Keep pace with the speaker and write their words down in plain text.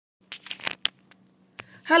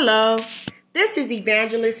Hello, this is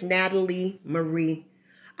Evangelist Natalie Marie.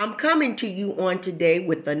 I'm coming to you on today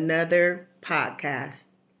with another podcast.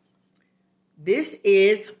 This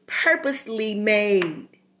is Purposely Made.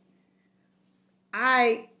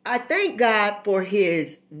 I thank God for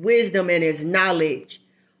His wisdom and His knowledge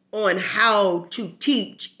on how to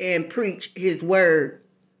teach and preach His word,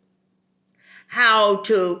 how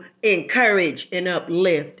to encourage and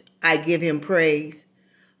uplift. I give Him praise.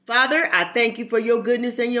 Father, I thank you for your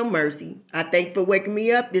goodness and your mercy. I thank you for waking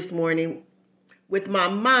me up this morning with my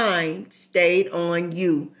mind stayed on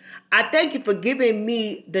you. I thank you for giving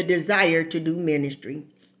me the desire to do ministry.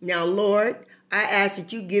 Now, Lord, I ask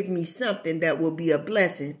that you give me something that will be a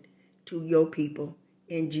blessing to your people.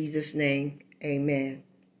 In Jesus' name, amen.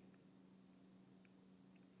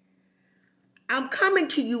 I'm coming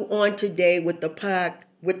to you on today with the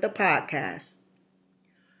podcast.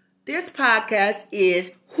 This podcast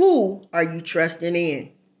is Who Are You Trusting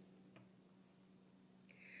In?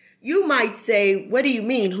 You might say, what do you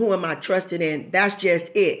mean, who am I trusting in? That's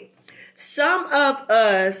just it. Some of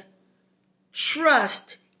us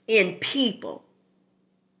trust in people.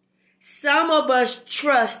 Some of us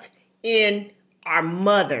trust in our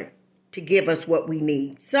mother to give us what we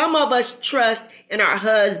need. Some of us trust in our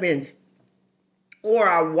husbands or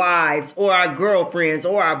our wives or our girlfriends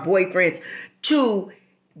or our boyfriends to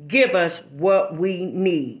give us what we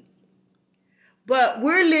need. But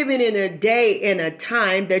we're living in a day and a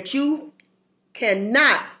time that you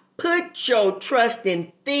cannot put your trust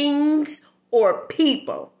in things or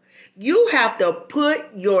people. You have to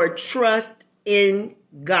put your trust in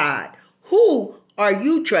God. Who are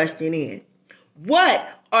you trusting in? What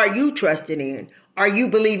are you trusting in? Are you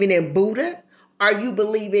believing in Buddha? Are you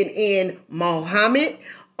believing in Muhammad?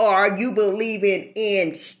 Are you believing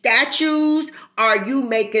in statues? Are you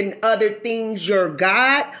making other things your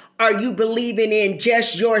God? Are you believing in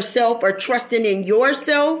just yourself or trusting in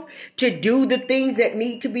yourself to do the things that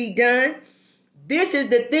need to be done? This is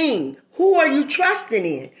the thing. Who are you trusting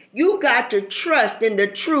in? You got to trust in the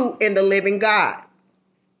true and the living God.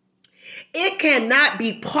 It cannot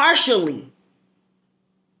be partially.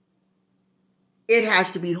 It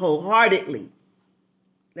has to be wholeheartedly.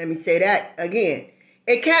 Let me say that again.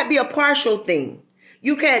 It can't be a partial thing.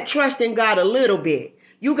 You can't trust in God a little bit.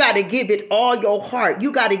 You got to give it all your heart.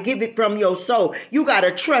 You got to give it from your soul. You got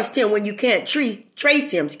to trust Him when you can't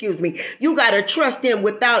trace Him. You got to trust Him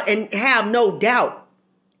without and have no doubt.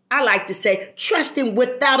 I like to say, trust Him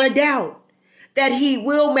without a doubt that He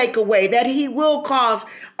will make a way, that He will cause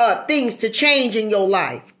things to change in your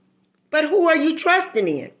life. But who are you trusting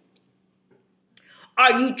in?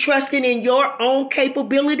 Are you trusting in your own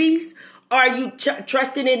capabilities? Are you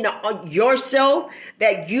trusting in yourself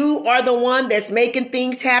that you are the one that's making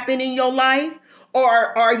things happen in your life?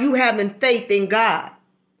 Or are you having faith in God?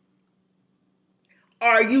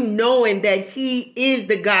 Are you knowing that He is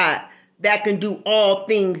the God that can do all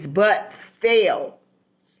things but fail?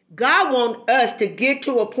 God wants us to get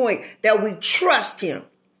to a point that we trust Him,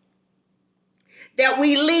 that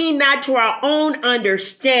we lean not to our own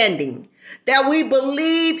understanding, that we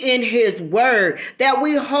believe in His word, that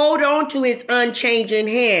we hold on to His unchanging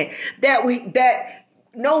hand, that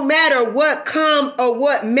no matter what come or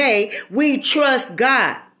what may, we trust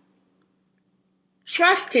God.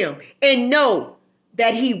 Trust Him and know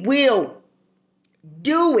that He will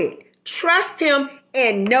do it. Trust Him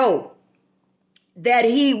and know that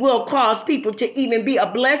He will cause people to even be a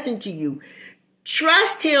blessing to you.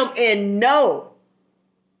 Trust Him and know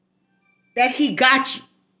that He got you.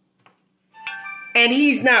 And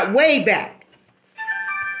He's not way back.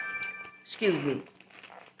 Excuse me.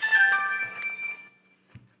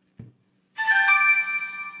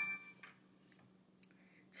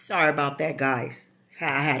 Sorry about that, guys.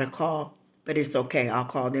 I had a call, but it's okay. I'll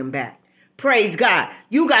call them back. Praise God.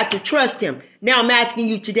 You got to trust Him. Now I'm asking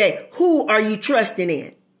you today, who are you trusting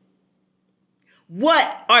in?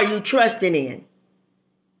 What are you trusting in?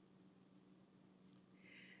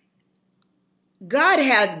 God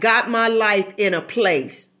has got my life in a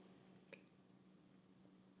place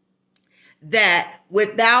that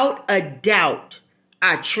without a doubt,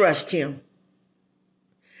 I trust Him.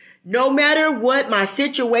 No matter what my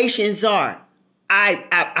situations are,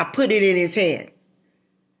 I put it in His hand.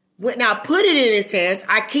 When I put it in His hands,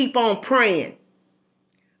 I keep on praying.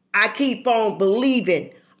 I keep on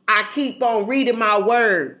believing. I keep on reading my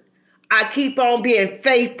word. I keep on being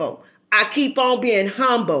faithful. I keep on being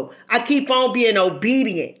humble. I keep on being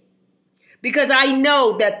obedient. Because I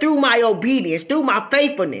know that through my obedience, through my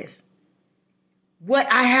faithfulness, what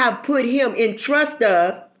I have put Him in trust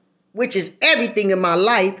of, which is everything in my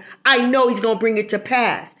life, I know He's going to bring it to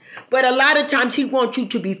pass. But a lot of times he wants you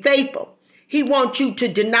to be faithful. He wants you to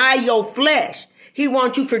deny your flesh. He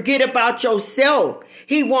wants you to forget about yourself.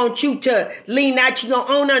 He wants you to lean not to your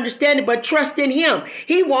own understanding, but trust in him.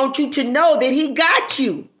 He wants you to know that he got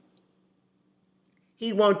you.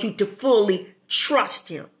 He wants you to fully trust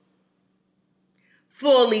him.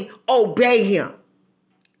 Fully obey him.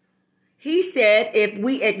 He said if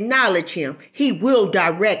we acknowledge him, he will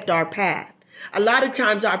direct our path. A lot of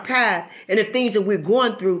times our path and the things that we're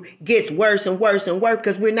going through gets worse and worse and worse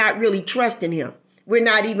because we're not really trusting him. We're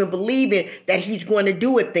not even believing that he's going to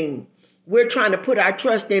do a thing. We're trying to put our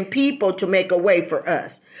trust in people to make a way for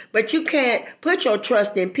us. But you can't put your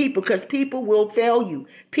trust in people because people will fail you.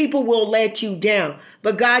 People will let you down.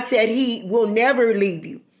 But God said he will never leave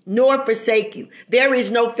you nor forsake you. There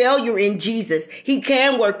is no failure in Jesus. He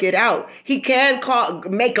can work it out. He can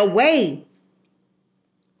make a way.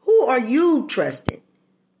 Who are you trusting?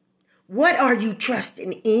 What are you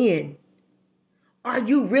trusting in? Are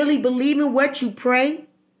you really believing what you pray?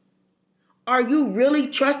 Are you really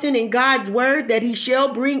trusting in God's word that he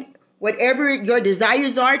shall bring whatever your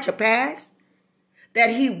desires are to pass? That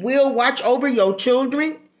he will watch over your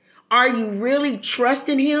children? Are you really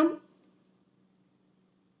trusting him?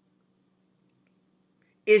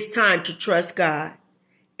 It's time to trust God.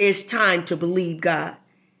 It's time to believe God.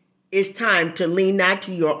 It's time to lean not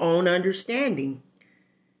to your own understanding.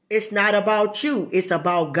 It's not about you. It's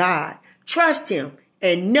about God. Trust him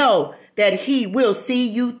and know that he will see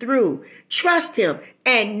you through. Trust him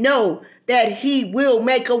and know that he will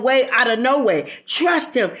make a way out of no way.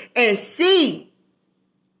 Trust him and see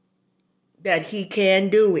that he can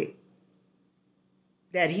do it.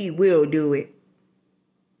 That he will do it.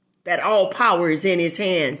 That all power is in his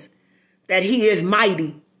hands. That he is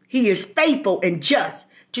mighty. He is faithful and just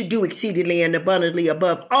to do exceedingly and abundantly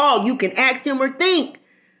above all you can ask him or think.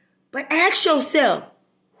 But ask yourself,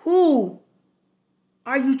 who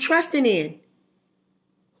are you trusting in?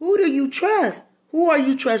 Who do you trust? Who are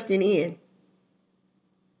you trusting in?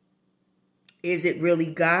 Is it really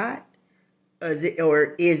God?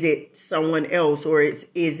 Or is it someone else? Or is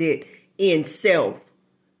it in self?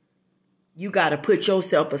 You got to put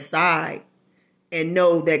yourself aside and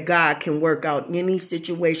know that God can work out any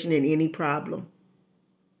situation and any problem.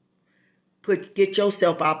 Get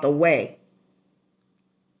yourself out the way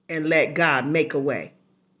and let God make a way.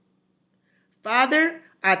 Father,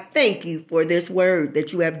 I thank you for this word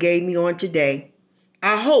that you have gave me on today.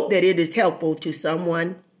 I hope that it is helpful to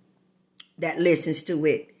someone that listens to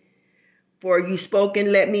it. For you spoke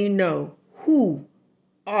and let me know who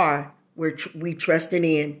are we trusting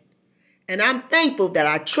in. And I'm thankful that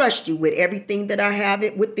I trust you with everything that I have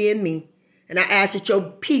it within me. And I ask that your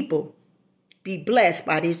people be blessed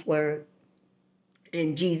by this word.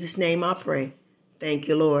 In Jesus' name I pray. Thank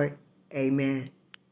you, Lord. Amen.